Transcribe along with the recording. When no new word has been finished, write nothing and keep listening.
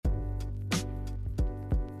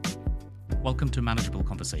Welcome to Manageable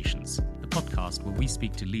Conversations, the podcast where we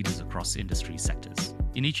speak to leaders across industry sectors.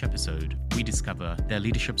 In each episode, we discover their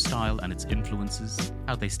leadership style and its influences,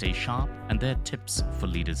 how they stay sharp, and their tips for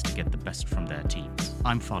leaders to get the best from their teams.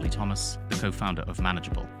 I'm Farley Thomas, the co-founder of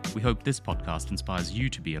Manageable. We hope this podcast inspires you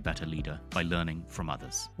to be a better leader by learning from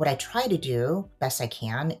others. What I try to do best I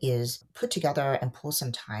can is put together and pull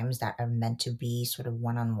some times that are meant to be sort of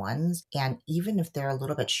one-on-ones. And even if they're a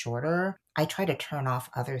little bit shorter, I try to turn off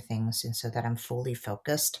other things and so that I'm fully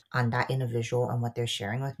focused on that individual and what they're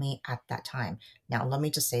sharing with me at that time. Now, let me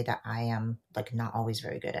just say that I am not always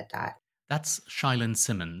very good at that. That's Chia-Lin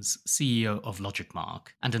Simmons, CEO of LogicMark,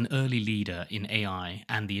 and an early leader in AI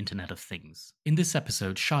and the Internet of Things. In this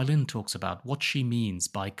episode, Chia-Lin talks about what she means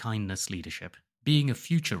by kindness leadership, being a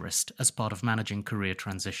futurist as part of managing career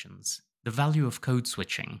transitions, the value of code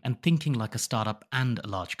switching and thinking like a startup and a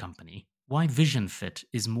large company, why vision fit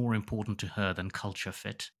is more important to her than culture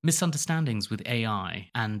fit, misunderstandings with AI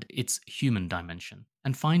and its human dimension,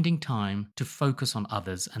 and finding time to focus on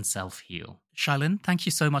others and self-heal. Chia-Lin, thank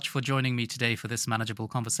you so much for joining me today for this Manageable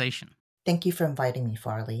Conversation. Thank you for inviting me,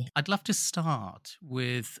 Farley. I'd love to start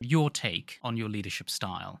with your take on your leadership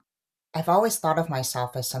style. I've always thought of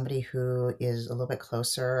myself as somebody who is a little bit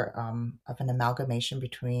closer of an amalgamation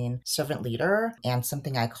between servant leader and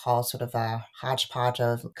something I call sort of a hodgepodge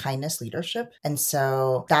of kindness leadership. And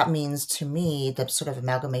so that means to me, the sort of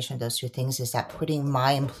amalgamation of those two things is that putting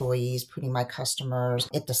my employees, putting my customers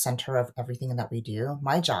at the center of everything that we do.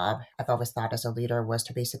 My job, I've always thought as a leader, was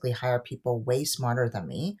to basically hire people way smarter than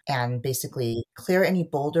me and basically clear any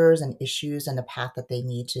boulders and issues in the path that they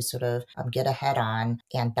need to sort of get ahead on.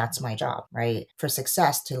 And that's my job, right? For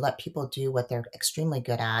success, to let people do what they're extremely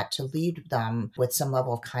good at, to lead them with some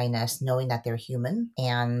level of kindness, knowing that they're human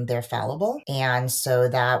and they're fallible. And so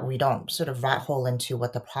that we don't sort of rat hole into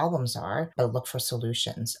what the problems are, but look for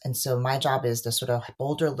solutions. And so my job is the sort of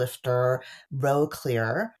boulder lifter, road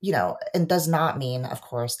clearer, and does not mean, of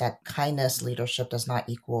course, that kindness leadership does not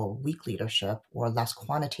equal weak leadership or less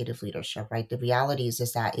quantitative leadership, right? The reality is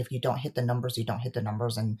that if you don't hit the numbers, you don't hit the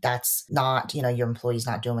numbers. And that's not, your employee's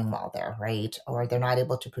not doing well there, right? Or they're not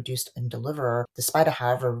able to produce and deliver despite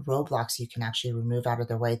however roadblocks you can actually remove out of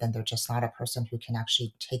their way, then they're just not a person who can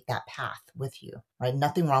actually take that path with you, right?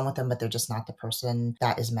 Nothing wrong with them, but they're just not the person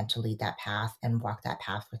that is meant to lead that path and walk that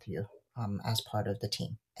path with you as part of the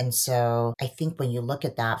team. And so I think when you look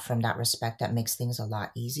at that from that respect, that makes things a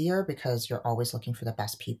lot easier because you're always looking for the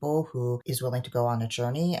best people who is willing to go on a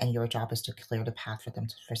journey, and your job is to clear the path for them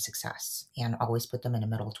for success and always put them in the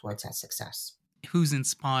middle towards that success. Who's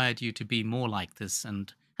inspired you to be more like this,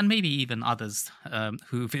 and maybe even others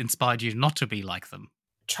who've inspired you not to be like them?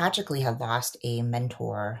 Tragically, have lost a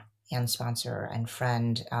mentor and sponsor and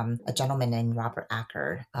friend, a gentleman named Robert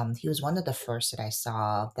Acker. He was one of the first that I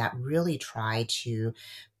saw that really tried to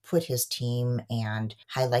put his team and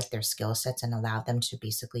highlight their skill sets and allow them to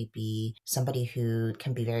basically be somebody who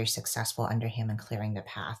can be very successful under him in clearing the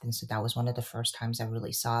path. And so that was one of the first times I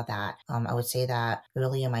really saw that. I would say that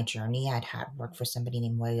early in my journey, I'd had worked for somebody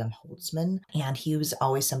named William Holtzman, and he was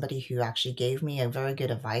always somebody who actually gave me a very good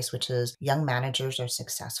advice, which is young managers are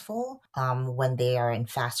successful when they are in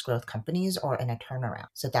fast growth companies or in a turnaround.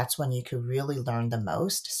 So that's when you could really learn the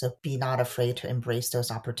most. So be not afraid to embrace those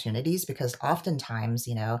opportunities, because oftentimes,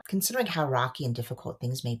 considering how rocky and difficult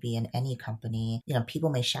things may be in any company, people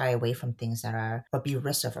may shy away from things that are, or be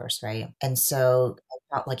risk averse, right? And so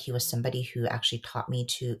I felt like he was somebody who actually taught me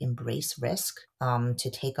to embrace risk,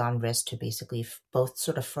 to take on risk, to basically both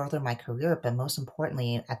sort of further my career, but most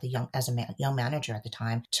importantly, as a young manager at the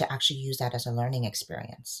time, to actually use that as a learning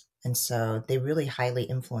experience. And so they really highly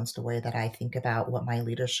influenced the way that I think about what my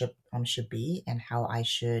leadership should be and how I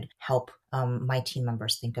should help my team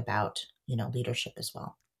members think about, leadership as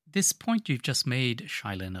well. This point you've just made,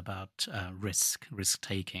 Chia-Lin, about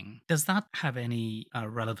risk-taking, does that have any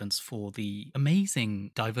relevance for the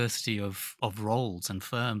amazing diversity of roles and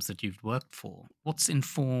firms that you've worked for? What's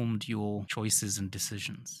informed your choices and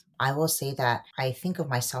decisions? I will say that I think of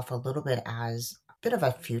myself a little bit as a bit of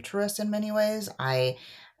a futurist in many ways.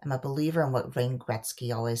 I'm a believer in what Wayne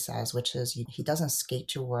Gretzky always says, which is he doesn't skate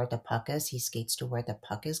to where the puck is, he skates to where the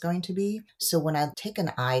puck is going to be. So when I take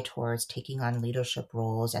an eye towards taking on leadership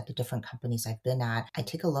roles at the different companies I've been at, I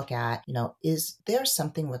take a look at, is there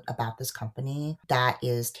something about this company that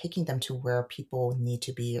is taking them to where people need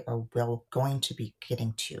to be or going to be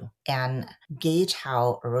getting to, and gauge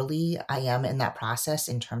how early I am in that process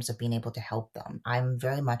in terms of being able to help them. I'm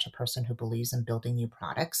very much a person who believes in building new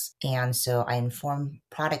products. And so I inform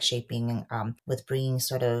product product shaping, with bringing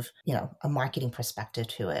sort of, a marketing perspective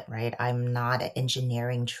to it, right? I'm not an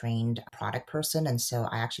engineering trained product person. And so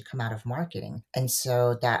I actually come out of marketing. And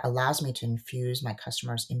so that allows me to infuse my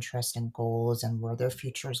customers' interest and goals and where their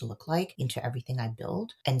futures look like into everything I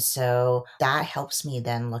build. And so that helps me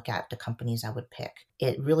then look at the companies I would pick.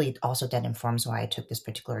 It really also then informs why I took this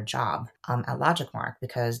particular job at LogicMark,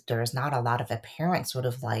 because there is not a lot of apparent sort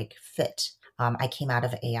of like fit. I came out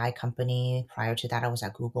of an AI company. Prior to that, I was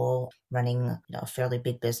at Google running, a fairly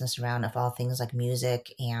big business around of all things like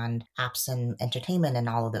music and apps and entertainment and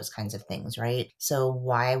all of those kinds of things, right? So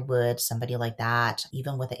why would somebody like that,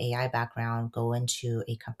 even with an AI background, go into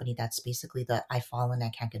a company that's basically the I fall and I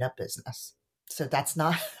can't get up business? So that's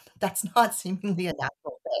not that's not seemingly a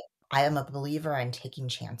natural fit. I am a believer in taking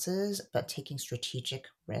chances, but taking strategic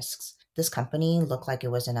risks. This company looked like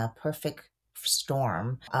it was in a perfect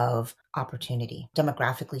storm of opportunity.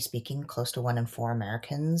 Demographically speaking, close to 1 in 4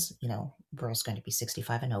 Americans, was going to be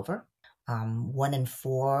 65 and over. 1 in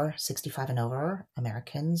 4 65 and over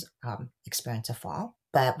Americans experience a fall.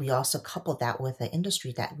 But we also couple that with an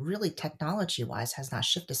industry that really technology wise has not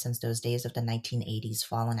shifted since those days of the 1980s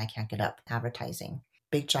fall and I can't get up advertising.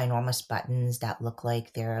 Big, ginormous buttons that look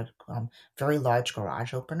like they're very large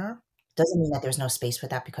garage opener. Doesn't mean that there's no space for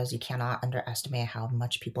that, because you cannot underestimate how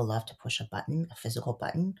much people love to push a button, a physical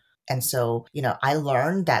button. And so, I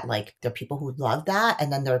learned that like there are people who love that.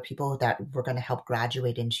 And then there are people that we're going to help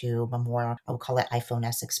graduate into a more, I would call it iPhone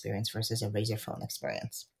S experience versus a Razor phone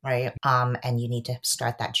experience. Right. And you need to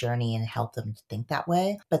start that journey and help them think that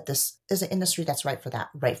way. But this is an industry that's right for that,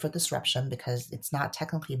 right for disruption, because it's not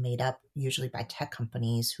technically made up usually by tech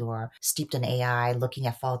companies who are steeped in AI, looking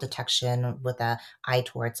at fall detection with a eye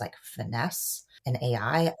towards like finesse and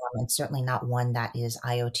AI, and certainly not one that is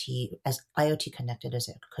as IoT connected as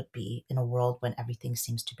it could be in a world when everything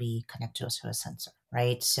seems to be connected to a sensor,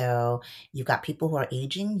 right? So you've got people who are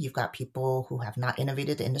aging, you've got people who have not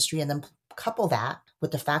innovated the industry, and then couple that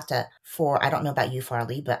with the fact that I don't know about you,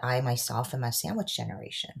 Farley, but I myself am a sandwich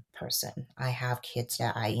generation person. I have kids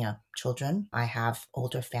that children. I have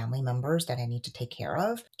older family members that I need to take care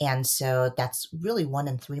of. And so that's really 1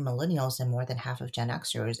 in 3 millennials and more than half of Gen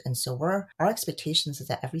Xers. And so our expectations is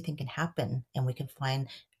that everything can happen and we can find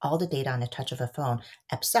all the data on a touch of a phone,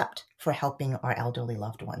 except for helping our elderly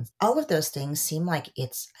loved ones. All of those things seem like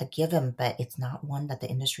it's a given, but it's not one that the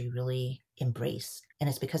industry really embraced. And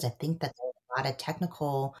it's because I think that there's a lot of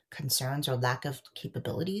technical concerns or lack of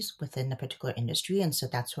capabilities within the particular industry. And so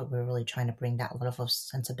that's what we're really trying to bring, that level of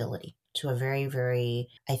sensibility to a very, very,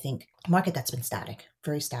 I think, market that's been static,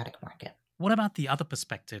 very static market. What about the other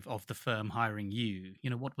perspective of the firm hiring you?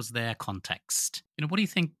 What was their context? What do you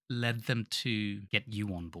think led them to get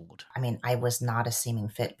you on board? I mean, I was not a seeming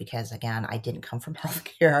fit because, again, I didn't come from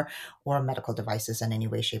healthcare or medical devices in any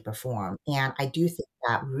way, shape, or form. And I do think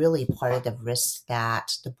that really part of the risk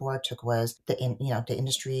that the board took was the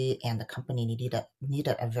industry and the company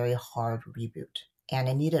needed a very hard reboot. And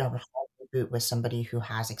it needed a hard reboot with somebody who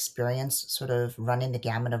has experience sort of running the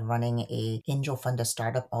gamut of running a angel funded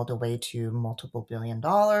startup all the way to multiple $1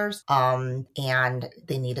 billion. And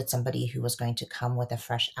they needed somebody who was going to come with a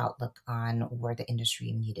fresh outlook on where the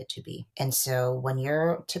industry needed to be. And so when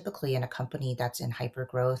you're typically in a company that's in hyper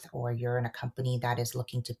growth, or you're in a company that is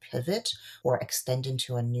looking to pivot or extend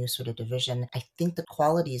into a new sort of division, I think the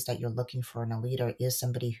qualities that you're looking for in a leader is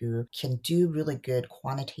somebody who can do really good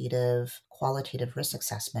qualitative risk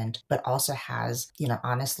assessment, but also has,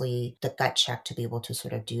 honestly, the gut check to be able to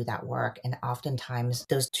sort of do that work. And oftentimes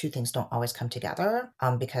those two things don't always come together,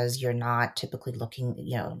 because you're not typically looking,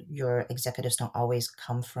 your executives don't always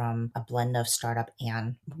come from a blend of startup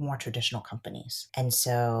and more traditional companies. And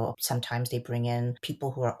so sometimes they bring in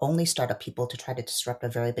people who are only startup people to try to disrupt a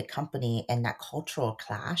very big company, and that cultural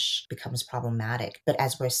clash becomes problematic. But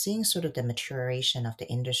as we're seeing sort of the maturation of the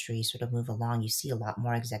industry sort of move along, you see a lot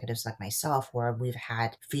more executives like myself where we've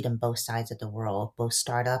had feet on both sides of the world, both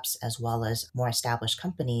startups as well as more established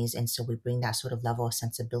companies. And so we bring that sort of level of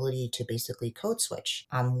sensibility to basically code switch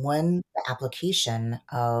when the application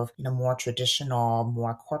of more traditional,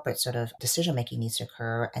 more corporate sort of decision making needs to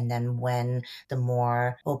occur, and then when the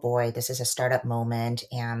more, oh boy, this is a startup moment,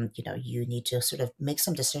 and you need to sort of make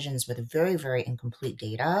some decisions with very, very incomplete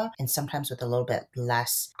data, and sometimes with a little bit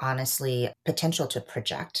less, honestly, potential to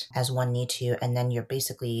project as one need to, and then you're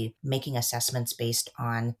basically making assessments based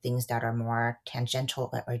on things that are more tangential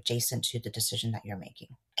or adjacent to the decision that you're making.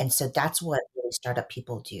 And so that's what really startup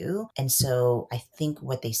people do. And so I think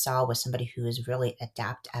what they saw was somebody who is really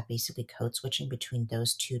adept at basically code switching between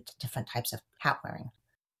those two different types of hat wearing.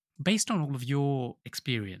 Based on all of your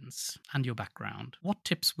experience and your background, what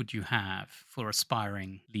tips would you have for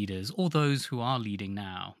aspiring leaders or those who are leading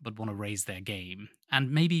now but want to raise their game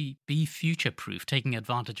and maybe be future proof, taking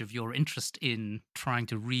advantage of your interest in trying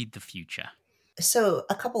to read the future? So,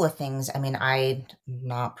 a couple of things. I mean, I'm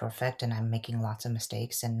not perfect and I'm making lots of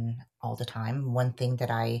mistakes and all the time. One thing that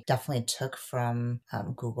I definitely took from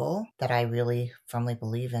Google that I really firmly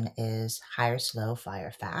believe in is hire slow,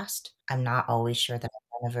 fire fast. I'm not always sure that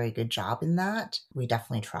I've done a very good job in that. We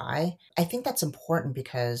definitely try. I think that's important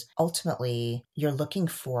because ultimately you're looking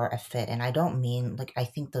for a fit. And I don't mean like, I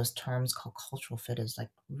think those terms called cultural fit is like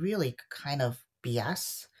really kind of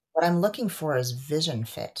BS. What I'm looking for is vision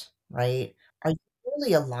fit, right? Are you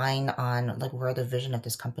really aligned on, like, where the vision of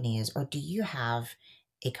this company is, or do you have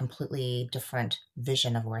a completely different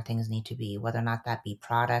vision of where things need to be, whether or not that be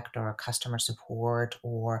product or customer support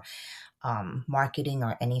or marketing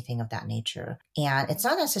or anything of that nature. And it's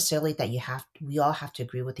not necessarily that we all have to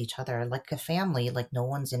agree with each other. Like a family, like no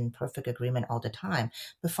one's in perfect agreement all the time.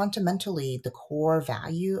 But fundamentally, the core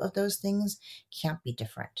value of those things can't be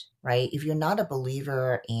different, right? If you're not a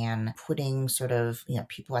believer in putting sort of,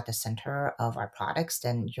 people at the center of our products,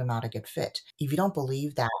 then you're not a good fit. If you don't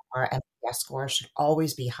believe that our NPS score should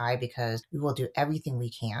always be high because we will do everything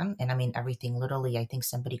we can. And I mean, everything literally, I think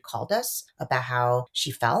somebody called us about how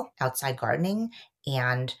she fell outside gardening.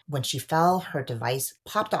 And when she fell, her device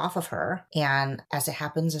popped off of her. And as it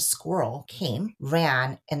happens, a squirrel came,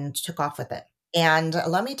 ran, and took off with it. And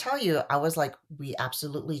let me tell you, I was like, we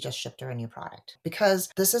absolutely just shipped her a new product because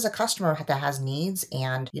this is a customer that has needs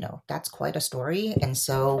and, that's quite a story. And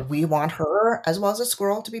so we want her as well as a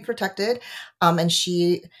squirrel to be protected. And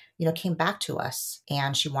she, came back to us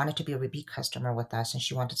and she wanted to be a repeat customer with us and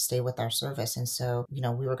she wanted to stay with our service. And so,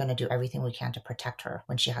 we were going to do everything we can to protect her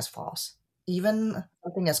when she has falls. Even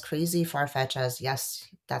something as crazy far-fetched as, yes,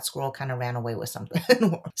 that squirrel kind of ran away with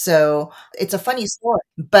something. So it's a funny story,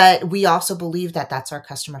 but we also believe that that's our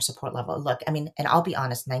customer support level. Look, I mean, and I'll be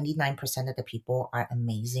honest, 99% of the people are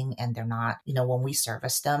amazing and they're not, when we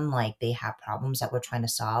service them, like they have problems that we're trying to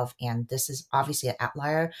solve. And this is obviously an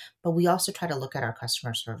outlier, but we also try to look at our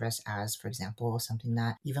customer service as, for example, something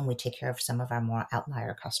that even we take care of some of our more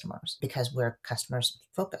outlier customers because we're customers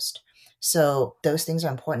focused. So those things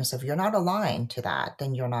are important. So if you're not aligned to that,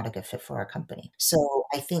 then you're not a good fit for our company. So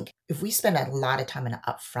I think if we spend a lot of time in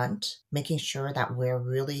upfront, making sure that we're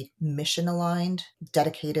really mission aligned,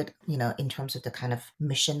 dedicated, in terms of the kind of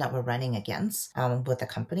mission that we're running against with the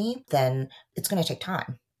company, then it's going to take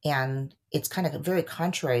time. And it's kind of very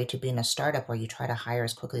contrary to being a startup where you try to hire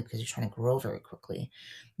as quickly because you're trying to grow very quickly.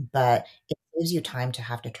 But it gives you time to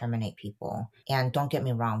have to terminate people. And don't get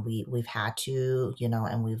me wrong, we've had to,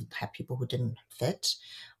 and we've had people who didn't fit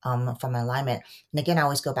from alignment. And again, I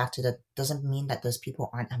always go back to doesn't mean that those people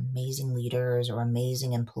aren't amazing leaders or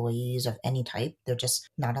amazing employees of any type. They're just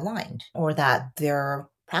not aligned or that their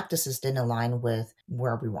practices didn't align with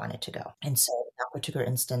where we wanted to go. And so in that particular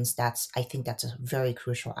instance, I think that's a very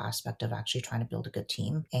crucial aspect of actually trying to build a good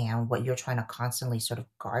team and what you're trying to constantly sort of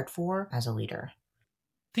guard for as a leader.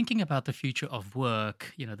 Thinking about the future of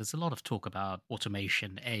work, there's a lot of talk about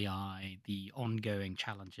automation, AI, the ongoing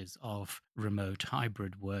challenges of remote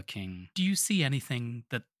hybrid working. Do you see anything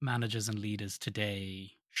that managers and leaders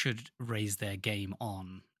today should raise their game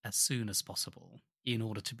on as soon as possible in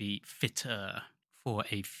order to be fitter for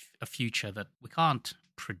a future that we can't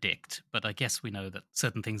predict? But I guess we know that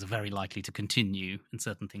certain things are very likely to continue and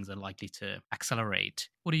certain things are likely to accelerate.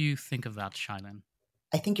 What do you think of that, Chia-Lin?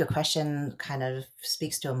 I think your question kind of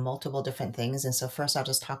speaks to multiple different things. And so first I'll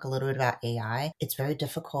just talk a little bit about AI. It's very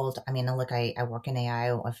difficult. I mean, look, I work in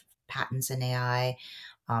AI with patents in AI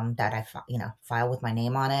that file with my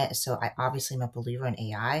name on it. So I obviously am a believer in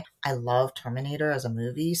AI. I love Terminator as a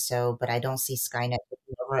movie. But I don't see Skynet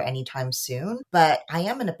taking over anytime soon. But I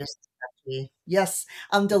am in a business actually. Yes,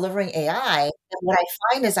 I'm delivering AI. And what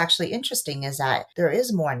I find is actually interesting is that there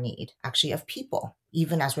is more need actually of people,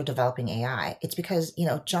 even as we're developing AI. It's because,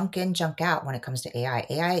 junk in, junk out when it comes to AI.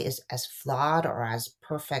 AI is as flawed or as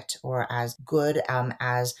perfect or as good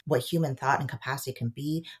as what human thought and capacity can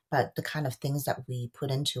be. But the kind of things that we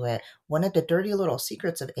put into it, one of the dirty little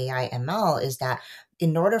secrets of AI ML is that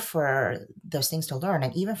in order for those things to learn,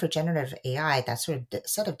 and even for generative AI, that sort of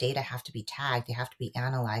set of data have to be tagged, they have to be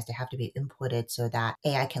analyzed, they have to be inputted so that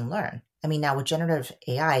AI can learn. I mean, now with generative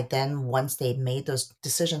AI, then once they've made those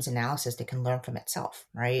decisions analysis, they can learn from itself,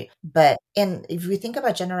 right? And if you think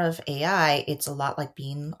about generative AI, it's a lot like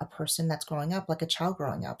being a person that's growing up, like a child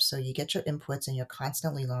growing up. So you get your inputs and you're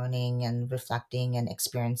constantly learning and reflecting and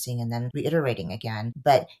experiencing and then reiterating again.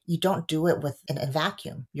 But you don't do it in a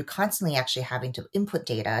vacuum. You're constantly actually having to input input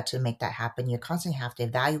data to make that happen. You constantly have to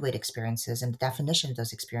evaluate experiences, and the definition of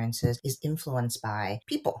those experiences is influenced by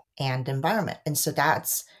people and environment. And so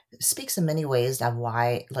that's speaks in many ways of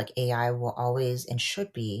why like AI will always and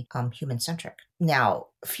should be human centric. Now,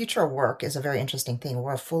 future work is a very interesting thing.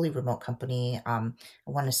 We're a fully remote company. I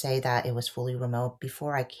want to say that it was fully remote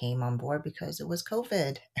before I came on board because it was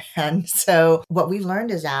COVID. And so what we've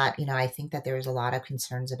learned is that, I think that there's a lot of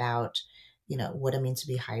concerns about what it means to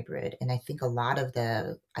be hybrid. And I think a lot of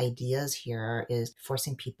the ideas here is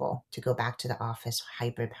forcing people to go back to the office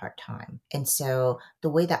hybrid part-time. And so the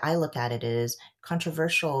way that I look at it is,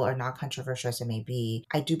 controversial or not controversial as it may be,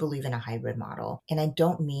 I do believe in a hybrid model. And I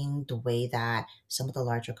don't mean the way that some of the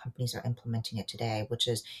larger companies are implementing it today, which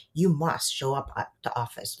is you must show up at the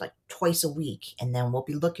office like twice a week, and then we'll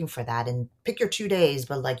be looking for that and pick your 2 days,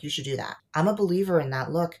 but like you should do that. I'm a believer in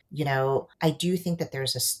that. Look, I do think that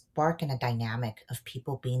there's a spark and a dynamic of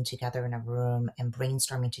people being together in a room and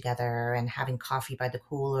brainstorming together and having coffee by the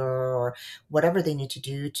cooler or whatever they need to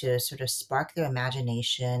do to sort of spark their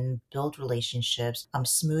imagination, build relationships,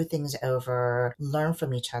 smooth things over, learn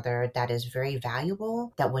from each other. That is very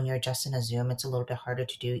valuable. That when you're just in a Zoom, it's a little bit harder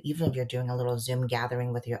to do, even if you're doing a little Zoom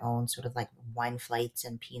gathering with your own sort of like wine flights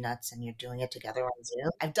and peanuts and you're doing it together on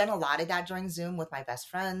Zoom. I've done a lot of that during Zoom with my best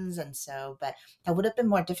friends. And so, but that would have been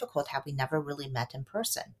more difficult had we never really met in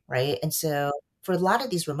person, right? And so for a lot of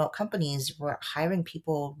these remote companies, we're hiring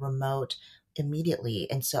people remote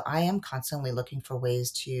immediately. And so I am constantly looking for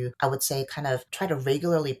ways to, I would say, kind of try to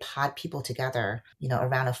regularly pod people together,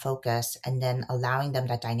 around a focus, and then allowing them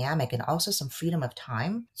that dynamic and also some freedom of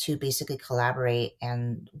time to basically collaborate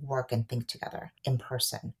and work and think together in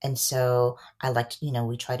person. And so I like to,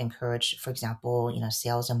 we try to encourage, for example,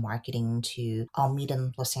 sales and marketing to all meet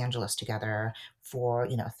in Los Angeles together for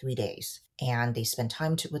 3 days, and they spend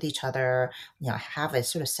time with each other, have a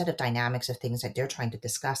sort of set of dynamics of things that they're trying to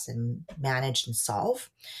discuss and manage and solve,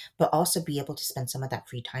 but also be able to spend some of that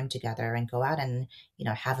free time together and go out and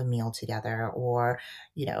have a meal together. Or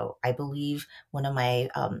I believe one of my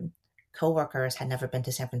coworkers had never been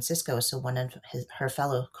to San Francisco, so one of her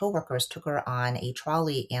fellow coworkers took her on a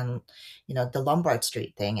trolley and the Lombard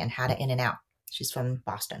Street thing and had it in and out. She's from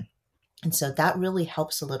Boston. And so that really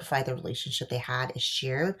helped solidify the relationship they had, a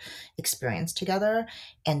shared experience together.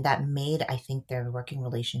 And that made, I think, their working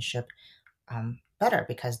relationship better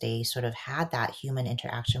because they sort of had that human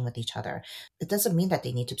interaction with each other. It doesn't mean that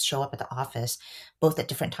they need to show up at the office both at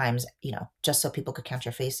different times, just so people could count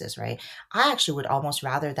your faces, right? I actually would almost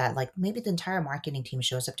rather that like maybe the entire marketing team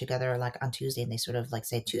shows up together like on Tuesday and they sort of like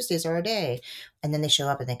say Tuesdays are a day, and then they show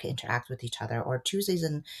up and they can interact with each other. Or Tuesdays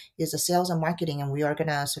is a sales and marketing and we are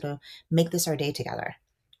gonna sort of make this our day together.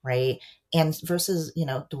 Right. And versus,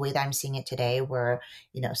 the way that I'm seeing it today, where,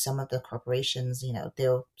 some of the corporations,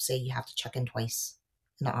 they'll say you have to check in twice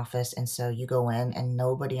in the office. And so you go in and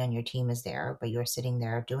nobody on your team is there, but you're sitting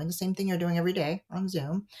there doing the same thing you're doing every day on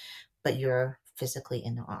Zoom, but you're physically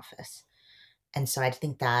in the office. And so I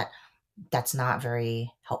think that that's not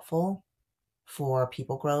very helpful for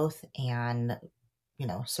people growth. And,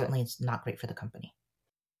 certainly it's not great for the company.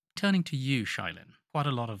 Turning to you, Chia-Lin, quite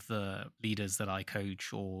a lot of the leaders that I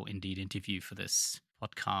coach or indeed interview for this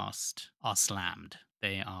podcast are slammed.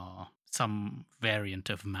 They are some variant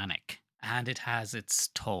of manic, and it has its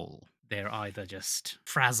toll. They're either just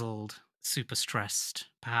frazzled, super stressed,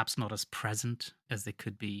 perhaps not as present as they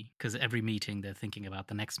could be, because every meeting they're thinking about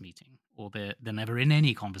the next meeting, or they're never in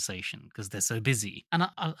any conversation because they're so busy. And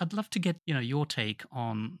I'd love to get your take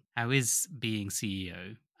on how is being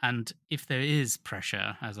CEO. And if there is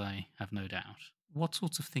pressure, as I have no doubt, what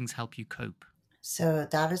sorts of things help you cope? So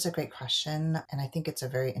that is a great question. And I think it's a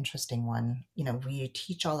very interesting one. We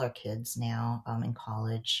teach all our kids now in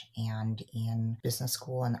college and in business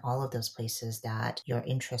school and all of those places that your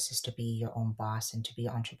interest is to be your own boss and to be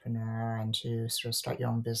an entrepreneur and to sort of start your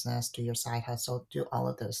own business, do your side hustle, do all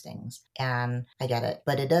of those things. And I get it.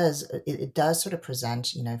 But it does sort of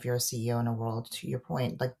present, if you're a CEO in a world, to your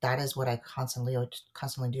point, like that is what I constantly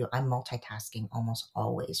do. I'm multitasking almost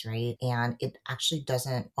always, right? And it actually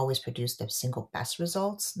doesn't always produce the single best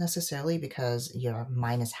results necessarily because your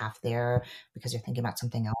mind is half there because you're thinking about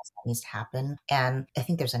something else that needs to happen. And I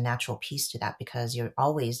think there's a natural piece to that because your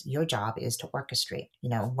job is to orchestrate.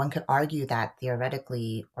 One could argue that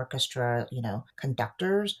theoretically orchestra,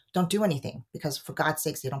 conductors don't do anything because for God's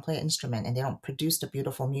sakes, they don't play an instrument and they don't produce the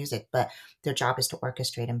beautiful music, but their job is to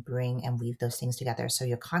orchestrate and bring and weave those things together. So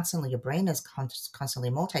your brain is constantly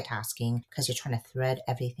multitasking because you're trying to thread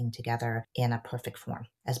everything together in a perfect form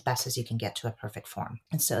as best as you can get to a perfect form.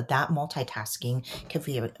 And so that multitasking can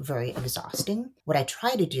be very exhausting. What I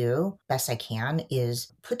try to do best I can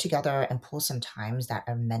is put together and pull some times that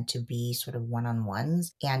are meant to be sort of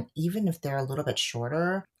one-on-ones. And even if they're a little bit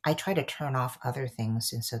shorter, I try to turn off other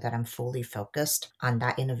things and so that I'm fully focused on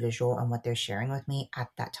that individual and what they're sharing with me at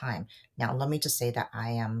that time. Now, let me just say that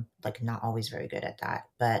I am like not always very good at that,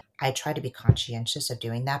 but I try to be conscientious of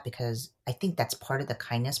doing that because I think that's part of the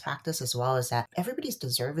kindness practice as well, is that everybody's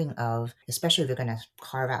deserving of, especially if you're going to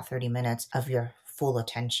carve out 30 minutes of your full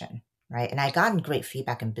attention. Right. And I gotten great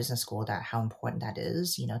feedback in business school that how important that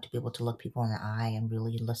is, to be able to look people in the eye and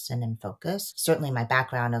really listen and focus. Certainly my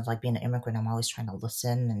background of like being an immigrant, I'm always trying to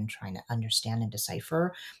listen and trying to understand and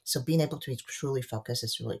decipher. So being able to truly focus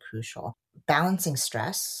is really crucial. Balancing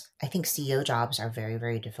stress. I think CEO jobs are very,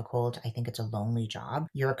 very difficult. I think it's a lonely job.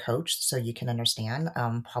 You're a coach, so you can understand.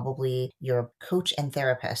 Probably you're a coach and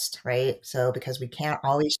therapist, right? So because we can't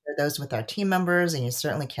always share those with our team members, and you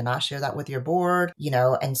certainly cannot share that with your board,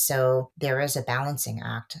 and so there is a balancing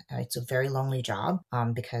act. It's a very lonely job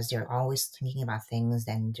because you're always thinking about things,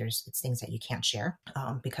 and it's things that you can't share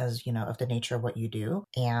because of the nature of what you do,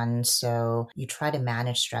 and so you try to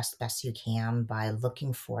manage stress the best you can by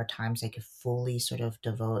looking for times that you fully sort of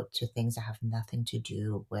devote to things that have nothing to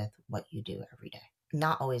do with what you do every day.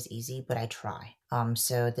 Not always easy, but I try.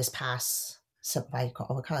 So this past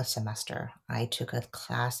what kind of semester, I took a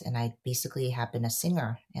class and I basically had been a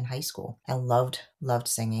singer in high school and loved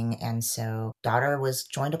singing. And so daughter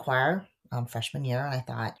joined a choir freshman year, and I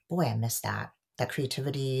thought, boy, I missed that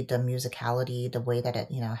creativity, the musicality, the way that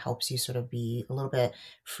it, helps you sort of be a little bit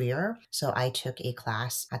freer. So I took a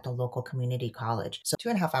class at the local community college. So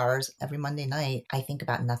 2.5 hours every Monday night, I think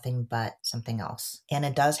about nothing but something else. And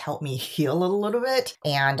it does help me heal a little bit.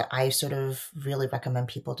 And I sort of really recommend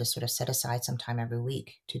people to sort of set aside some time every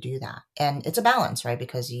week to do that. And it's a balance, right?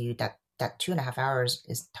 Because that 2.5 hours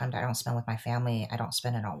is time that I don't spend with my family. I don't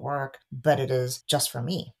spend it on work, but it is just for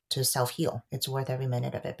me to self-heal. It's worth every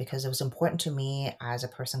minute of it because it was important to me as a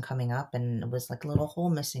person coming up, and it was like a little hole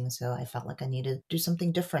missing. So I felt like I needed to do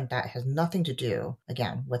something different that has nothing to do,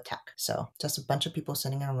 again, with tech. So just a bunch of people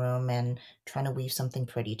sitting in a room and trying to weave something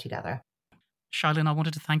pretty together. Chia-Lin, I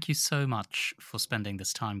wanted to thank you so much for spending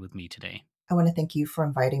this time with me today. I want to thank you for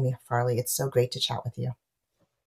inviting me, Farley. It's so great to chat with you.